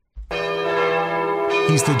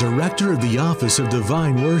He's the director of the Office of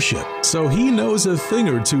Divine Worship, so he knows a thing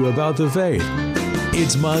or two about the faith.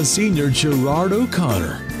 It's Msgr Gerard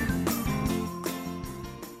O'Connor.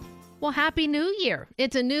 Well, Happy New Year.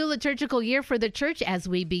 It's a new liturgical year for the church as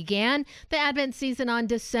we began the Advent season on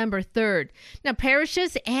December 3rd. Now,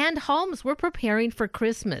 parishes and homes were preparing for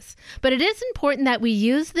Christmas, but it is important that we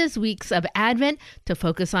use this weeks of Advent to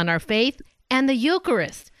focus on our faith and the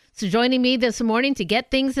Eucharist. So joining me this morning to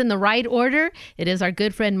get things in the right order, it is our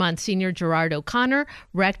good friend Msgr Gerard O'Connor,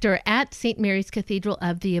 rector at St. Mary's Cathedral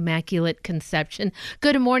of the Immaculate Conception.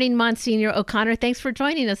 Good morning, Msgr O'Connor. Thanks for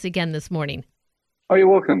joining us again this morning. Oh, you're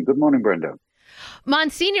welcome. Good morning, Brenda.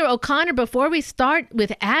 Msgr O'Connor, before we start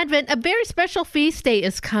with Advent, a very special feast day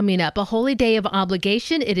is coming up, a holy day of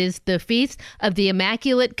obligation. It is the Feast of the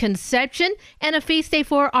Immaculate Conception and a feast day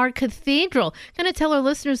for our cathedral. Going to tell our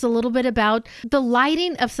listeners a little bit about the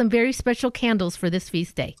lighting of some very special candles for this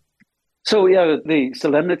feast day. So, the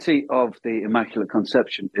Solemnity of the Immaculate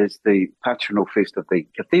Conception is the patronal feast of the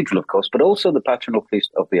cathedral, of course, but also the patronal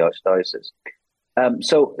feast of the Archdiocese.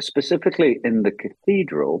 So specifically in the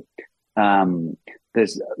cathedral,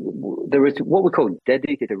 there is what we call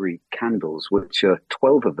dedicatory candles, which are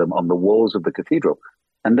 12 of them on the walls of the cathedral.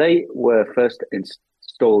 And they were first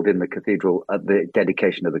installed in the cathedral at the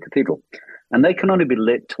dedication of the cathedral. And they can only be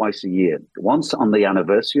lit twice a year, once on the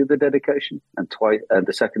anniversary of the dedication and twice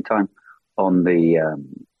the second time on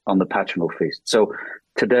the patronal feast. So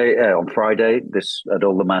today, on Friday, at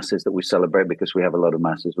all the masses that we celebrate, because we have a lot of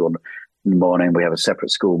masses. One in the morning, we have a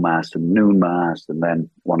separate school mass, and noon mass, and then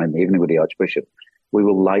one in the evening with the Archbishop. We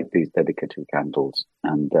will light these dedicatory candles,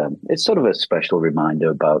 and it's sort of a special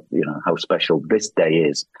reminder about how special this day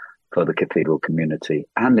is for the cathedral community,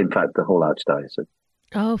 and in fact the whole Archdiocese.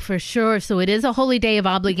 Oh, for sure. So it is a holy day of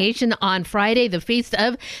obligation on Friday, the Feast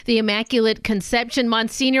of the Immaculate Conception.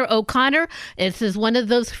 Msgr O'Connor, this is one of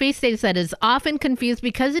those feast days that is often confused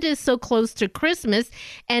because it is so close to Christmas,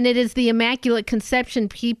 and it is the Immaculate Conception.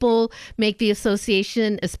 People make the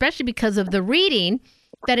association, especially because of the reading,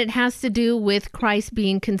 that it has to do with Christ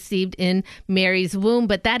being conceived in Mary's womb,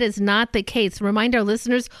 but that is not the case. Remind our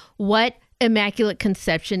listeners what Immaculate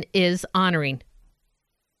Conception is honoring.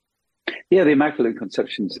 Yeah, the Immaculate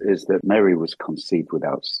Conception is that Mary was conceived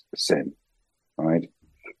without sin, right?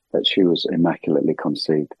 That she was immaculately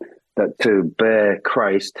conceived. That to bear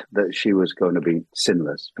Christ, that she was going to be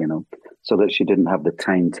sinless, so that she didn't have the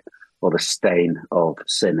taint or the stain of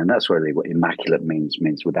sin. And that's really what immaculate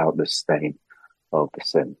means without the stain of the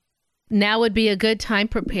sin. Now would be a good time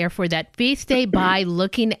to prepare for that feast day by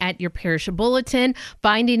looking at your parish bulletin,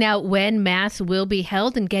 finding out when Mass will be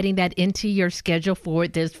held, and getting that into your schedule for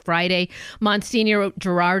this Friday. Msgr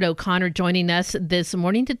Gerard O'Connor joining us this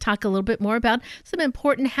morning to talk a little bit more about some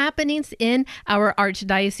important happenings in our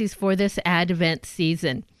Archdiocese for this Advent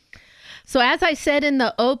season. So as I said in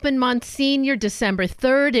the open, Msgr, December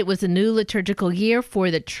 3rd, it was a new liturgical year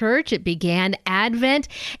for the church. It began Advent,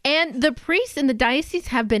 and the priests in the diocese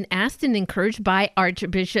have been asked and encouraged by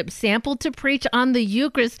Archbishop Sample to preach on the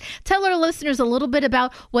Eucharist. Tell our listeners a little bit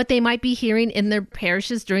about what they might be hearing in their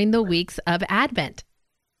parishes during the weeks of Advent.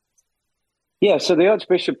 Yeah, so the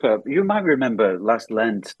Archbishop, you might remember last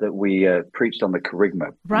Lent that we preached on the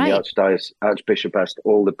Kerygma. Right. And the Archbishop asked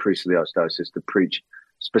all the priests of the Archdiocese to preach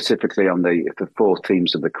specifically on the four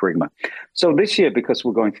themes of the Kerygma. So this year, because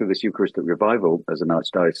we're going through this Eucharistic revival as an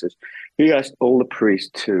Archdiocese, he asked all the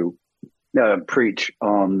priests to preach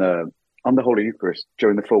on the Holy Eucharist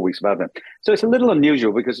during the 4 weeks of Advent. So it's a little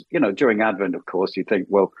unusual because, during Advent, of course, you think,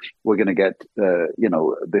 well, we're going to get,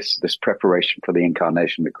 this preparation for the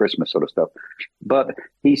incarnation at Christmas sort of stuff. But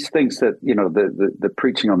he thinks that, the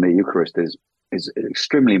preaching on the Eucharist is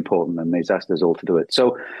extremely important, and he's asked us all to do it.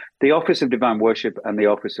 So the Office of Divine Worship and the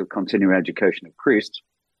Office of Continuing Education of Priests,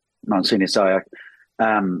 Monsignor Sayak,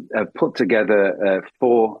 have put together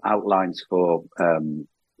 4 outlines for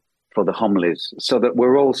the homilies so that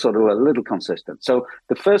we're all sort of a little consistent. So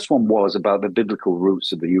the first one was about the biblical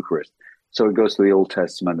roots of the Eucharist. So it goes to the Old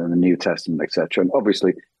Testament and the New Testament, etc. And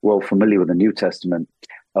obviously, we're all familiar with the New Testament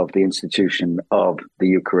of the institution of the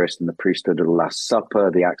Eucharist and the priesthood of the Last Supper.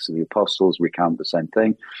 The Acts of the Apostles recount the same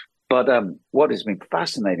thing. But what has been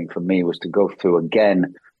fascinating for me was to go through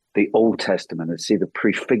again the Old Testament and see the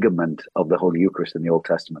prefigurement of the Holy Eucharist in the Old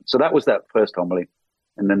Testament. So that was that first homily.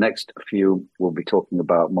 In the next few, we'll be talking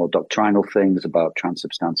about more doctrinal things, about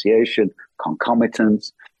transubstantiation,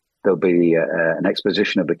 concomitance. There'll be an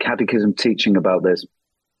exposition of the Catechism teaching about this.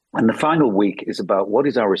 And the final week is about what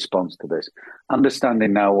is our response to this,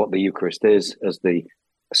 understanding now what the Eucharist is as the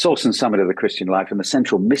source and summit of the Christian life and the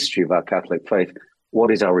central mystery of our Catholic faith.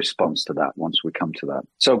 What is our response to that once we come to that?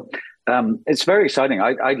 So It's very exciting.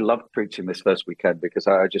 I loved preaching this first weekend because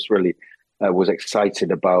I just really was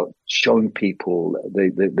excited about showing people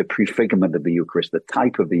the prefigurement of the Eucharist, the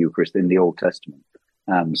type of the Eucharist in the Old Testament.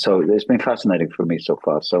 So it's been fascinating for me so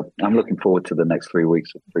far. So I'm looking forward to the next 3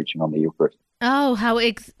 weeks of preaching on the Eucharist. Oh, how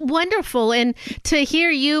wonderful. And to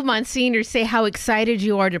hear you, Monsignor, say how excited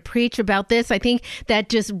you are to preach about this, I think that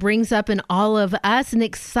just brings up in all of us an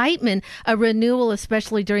excitement, a renewal,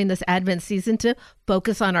 especially during this Advent season, to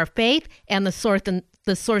focus on our faith and the source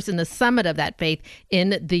and the summit of that faith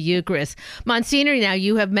in the Eucharist. Monsignor, now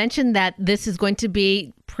you have mentioned that this is going to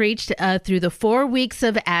be preached through the 4 weeks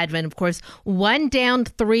of Advent. Of course, 1 down,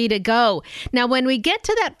 3 to go. Now, when we get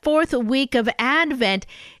to that 4th week of Advent,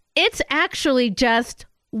 it's actually just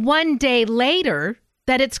 1 day later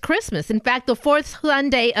that it's Christmas. In fact, the 4th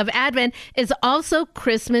Sunday of Advent is also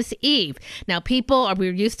Christmas Eve. Now,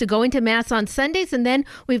 we're used to going to Mass on Sundays, and then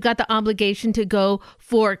we've got the obligation to go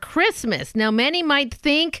for Christmas. Now, many might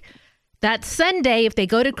think that Sunday, if they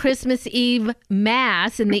go to Christmas Eve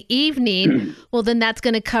Mass in the evening, well, then that's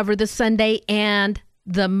going to cover the Sunday and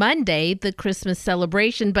the Monday, the Christmas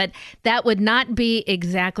celebration, but that would not be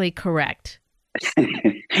exactly correct.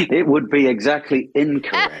 It would be exactly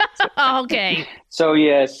incorrect. Okay. So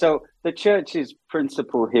the church's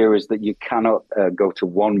principle here is that you cannot go to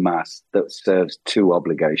one Mass that serves 2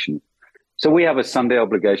 obligations. So we have a Sunday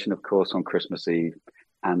obligation, of course, on Christmas Eve,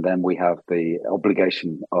 and then we have the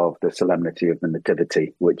obligation of the Solemnity of the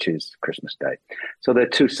Nativity, which is Christmas Day. So they're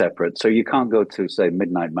 2 separate. So you can't go to, say,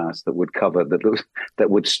 midnight Mass that would cover that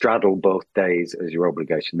would straddle both days as your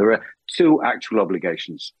obligation. There are 2 actual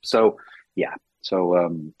obligations. So yeah.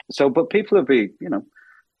 But people will be,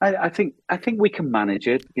 I think we can manage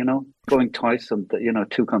it, going twice on,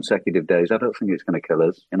 2 consecutive days. I don't think it's going to kill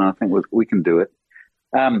us. I think we can do it.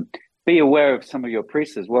 Be aware of some of your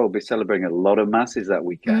priests as well. We'll be celebrating a lot of masses that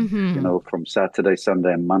weekend, from Saturday,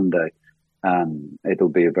 Sunday, and Monday. It'll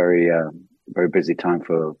be a very, very busy time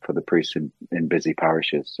for the priests in busy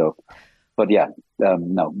parishes. So, but yeah,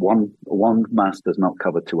 no, one Mass does not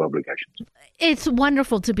cover 2 obligations. It's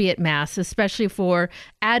wonderful to be at Mass, especially for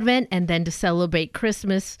Advent and then to celebrate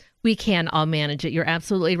Christmas. We can all manage it. You're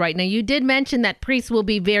absolutely right. Now, you did mention that priests will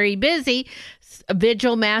be very busy.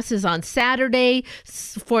 Vigil Masses on Saturday,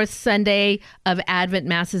 4th Sunday of Advent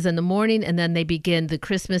Masses in the morning, and then they begin the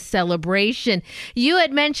Christmas celebration. You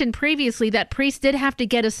had mentioned previously that priests did have to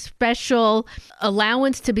get a special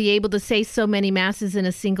allowance to be able to say so many Masses in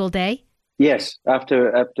a single day? Yes.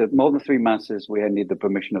 After more than 3 Masses, we need the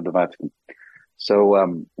permission of the Vatican.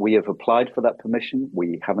 So we have applied for that permission.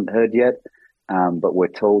 We haven't heard yet. But we're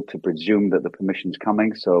told to presume that the permission's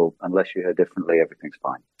coming. So unless you hear differently, everything's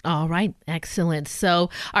fine. All right. Excellent. So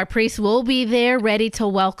our priests will be there ready to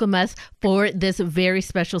welcome us for this very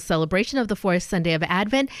special celebration of the 4th Sunday of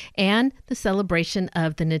Advent and the celebration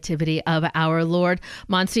of the Nativity of our Lord.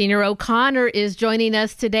 Monsignor O'Connor is joining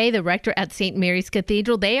us today, the rector at St. Mary's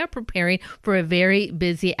Cathedral. They are preparing for a very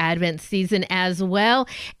busy Advent season as well.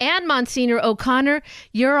 And Monsignor O'Connor,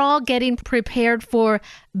 you're all getting prepared for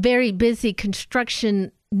very busy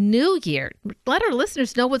construction New Year. Let our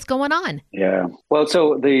listeners know what's going on. Yeah. Well,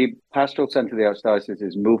 so the Pastoral Centre of the Archdiocese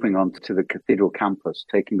is moving on to the Cathedral campus,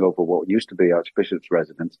 taking over what used to be Archbishop's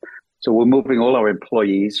residence. So we're moving all our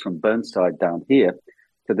employees from Burnside down here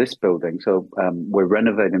to this building. So we're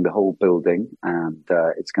renovating the whole building, and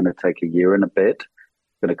it's going to take a year and a bit.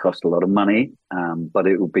 It's going to cost a lot of money, but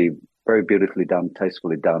it will be very beautifully done,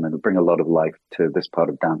 tastefully done, and it'll bring a lot of life to this part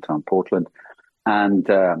of downtown Portland. And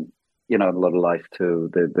a lot of life to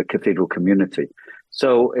the cathedral community.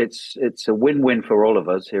 So it's a win-win for all of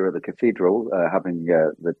us here at the cathedral, having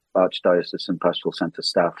the Archdiocesan Pastoral Centre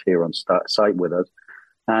staff here on site with us.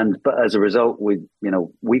 But as a result,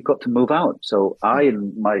 we've got to move out. So I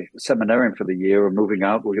and my seminarian for the year are moving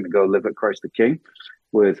out. We're going to go live at Christ the King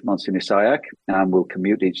with Monsignor Sayak, and we'll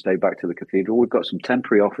commute each day back to the cathedral. We've got some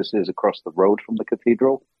temporary offices across the road from the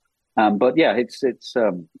cathedral. But yeah, it's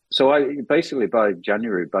so I basically by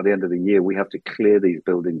January, by the end of the year, we have to clear these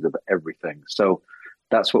buildings of everything. So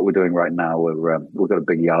that's what we're doing right now. We've got a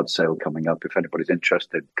big yard sale coming up. If anybody's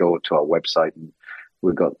interested, go to our website, and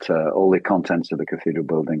we've got all the contents of the cathedral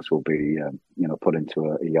buildings will be put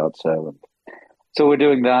into a yard sale. And so we're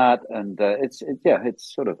doing that, and it's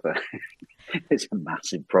sort of it's a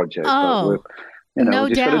massive project. Oh. But no we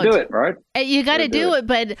just doubt. Got to do it, right? You got to do it.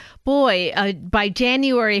 But boy, by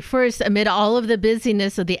January 1st, amid all of the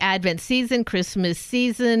busyness of the Advent season, Christmas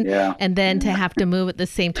season, and then to have to move at the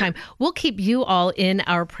same time, we'll keep you all in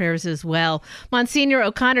our prayers as well. Monsignor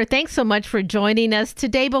O'Connor, thanks so much for joining us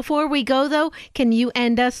today. Before we go, though, can you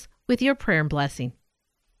end us with your prayer and blessing?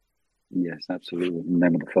 Yes, absolutely. In the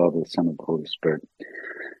name of the Father, the Son, and the Holy Spirit.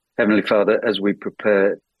 Heavenly Father, as we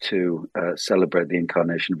prepare to celebrate the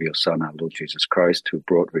incarnation of your Son, our Lord Jesus Christ, who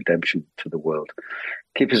brought redemption to the world,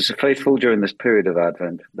 keep us faithful during this period of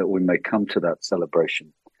Advent, that we may come to that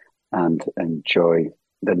celebration and enjoy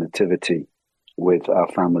the Nativity with our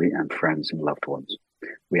family and friends and loved ones.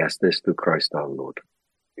 We ask this through Christ our Lord.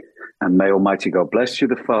 And may Almighty God bless you,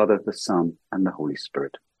 the Father, the Son, and the Holy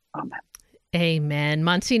Spirit. Amen. Amen.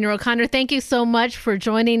 Monsignor O'Connor, thank you so much for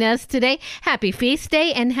joining us today. Happy Feast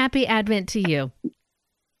Day and happy Advent to you.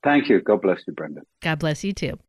 Thank you. God bless you, Brenda. God bless you too.